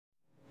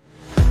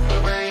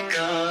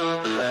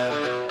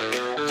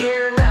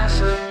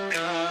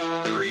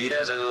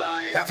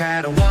I've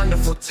had a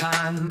wonderful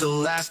time the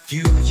last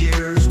few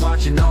years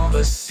watching all the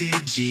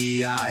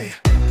CGI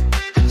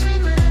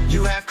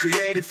you have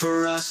created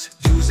for us,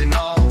 using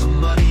all the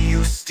money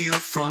you steal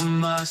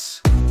from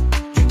us.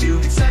 You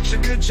do such a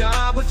good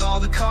job with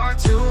all the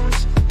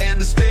cartoons and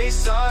the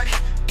space art.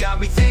 Got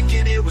me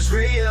thinking it was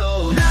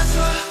real.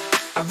 NASA,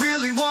 I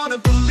really wanna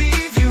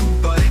believe you,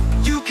 but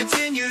you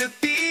continue to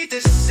be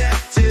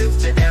deceptive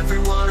to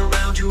everyone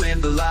around you,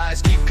 and the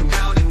lies keep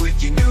compounding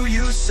with your new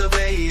use of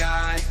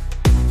AI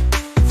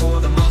for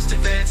the most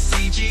advanced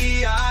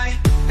CGI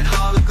and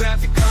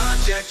holographic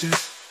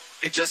projectors.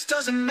 It just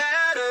doesn't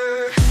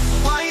matter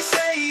why you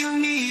say you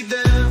need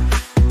them.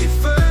 It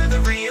further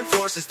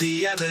reinforces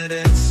the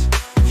evidence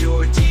of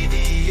your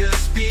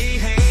devious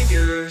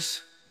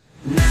behaviors.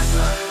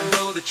 NASA, I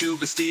know that you've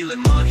been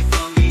stealing money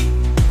from me.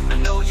 I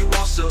know you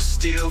also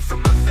steal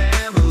from my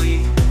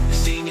family. I've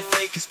seen you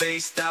fake in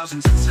space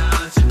thousands of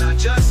times, and I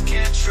just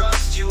can't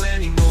trust you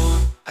anymore.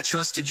 I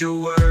trusted your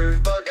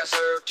word, but got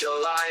served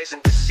your lies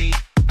and deceit.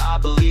 I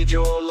believed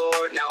your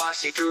lord, now I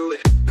see through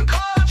it and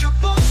called your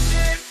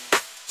bullshit.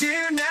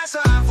 Dear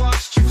NASA, I've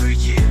watched you for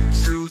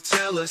years, through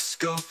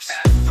telescopes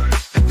at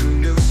first, and through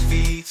news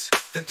feeds,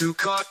 then through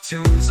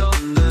cartoons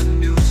on the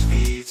news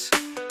feeds.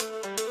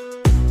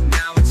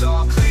 Now it's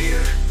all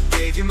clear.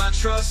 Gave you my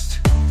trust,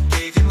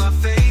 gave you my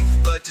faith,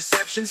 but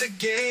deception's a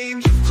game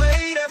you've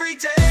played every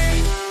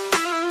day.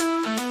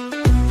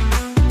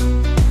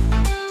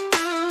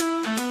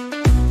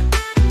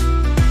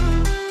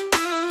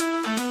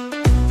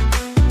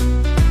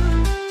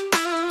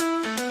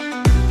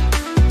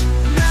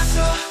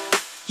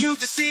 You've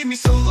deceived me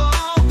so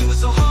long, it was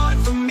so hard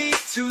for me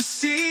to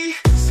see.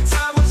 Since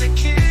I was a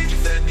kid, you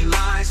fed me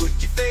lies with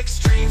your fake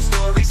stream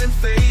stories and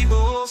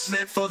fables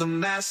meant for the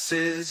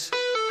masses.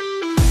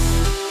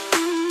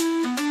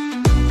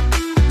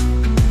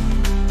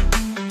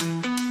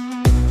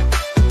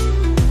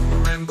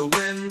 Remember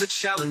when the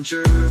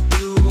Challenger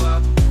blew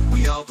up?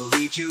 We all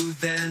believed you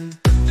then,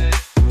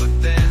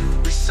 but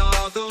then we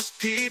saw those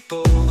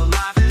people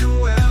alive and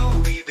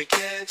well. We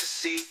began to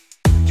see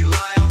you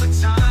lie all the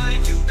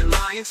time. You've been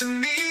lying to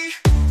me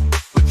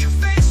with your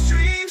fake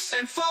streams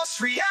and false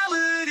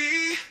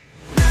reality.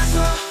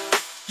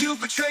 NASA, you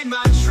betrayed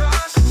my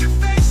trust. Your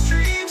fake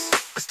streams,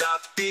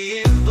 stop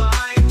being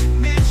blind.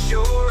 Admit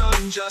your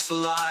unjust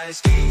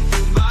lies. Gave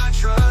you my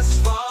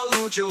trust,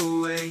 followed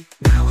your way.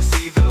 Now I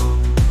see the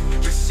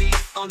receipt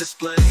on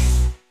display.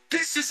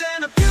 This is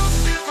an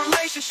abusive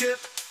relationship,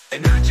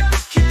 and I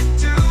just can't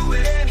do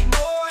it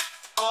anymore.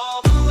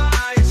 All the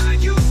lies I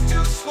used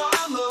to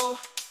swallow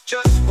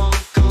just won't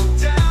go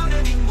down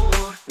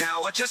anymore.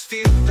 Now I just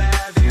feel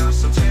bad, they are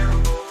so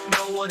terrible.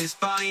 No one is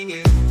buying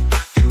it. I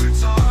feel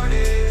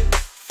retarded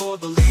for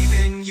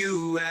believing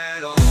you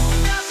at all.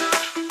 NASA,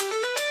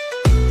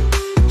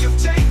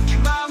 you've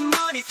taken my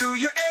money through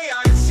your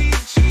AI and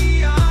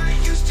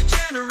CGI, used to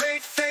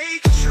generate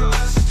fake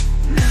trust.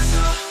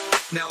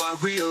 NASA, now I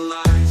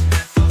realize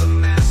that for the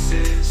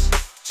masses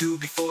to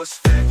be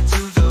force-fed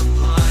to the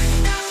blind.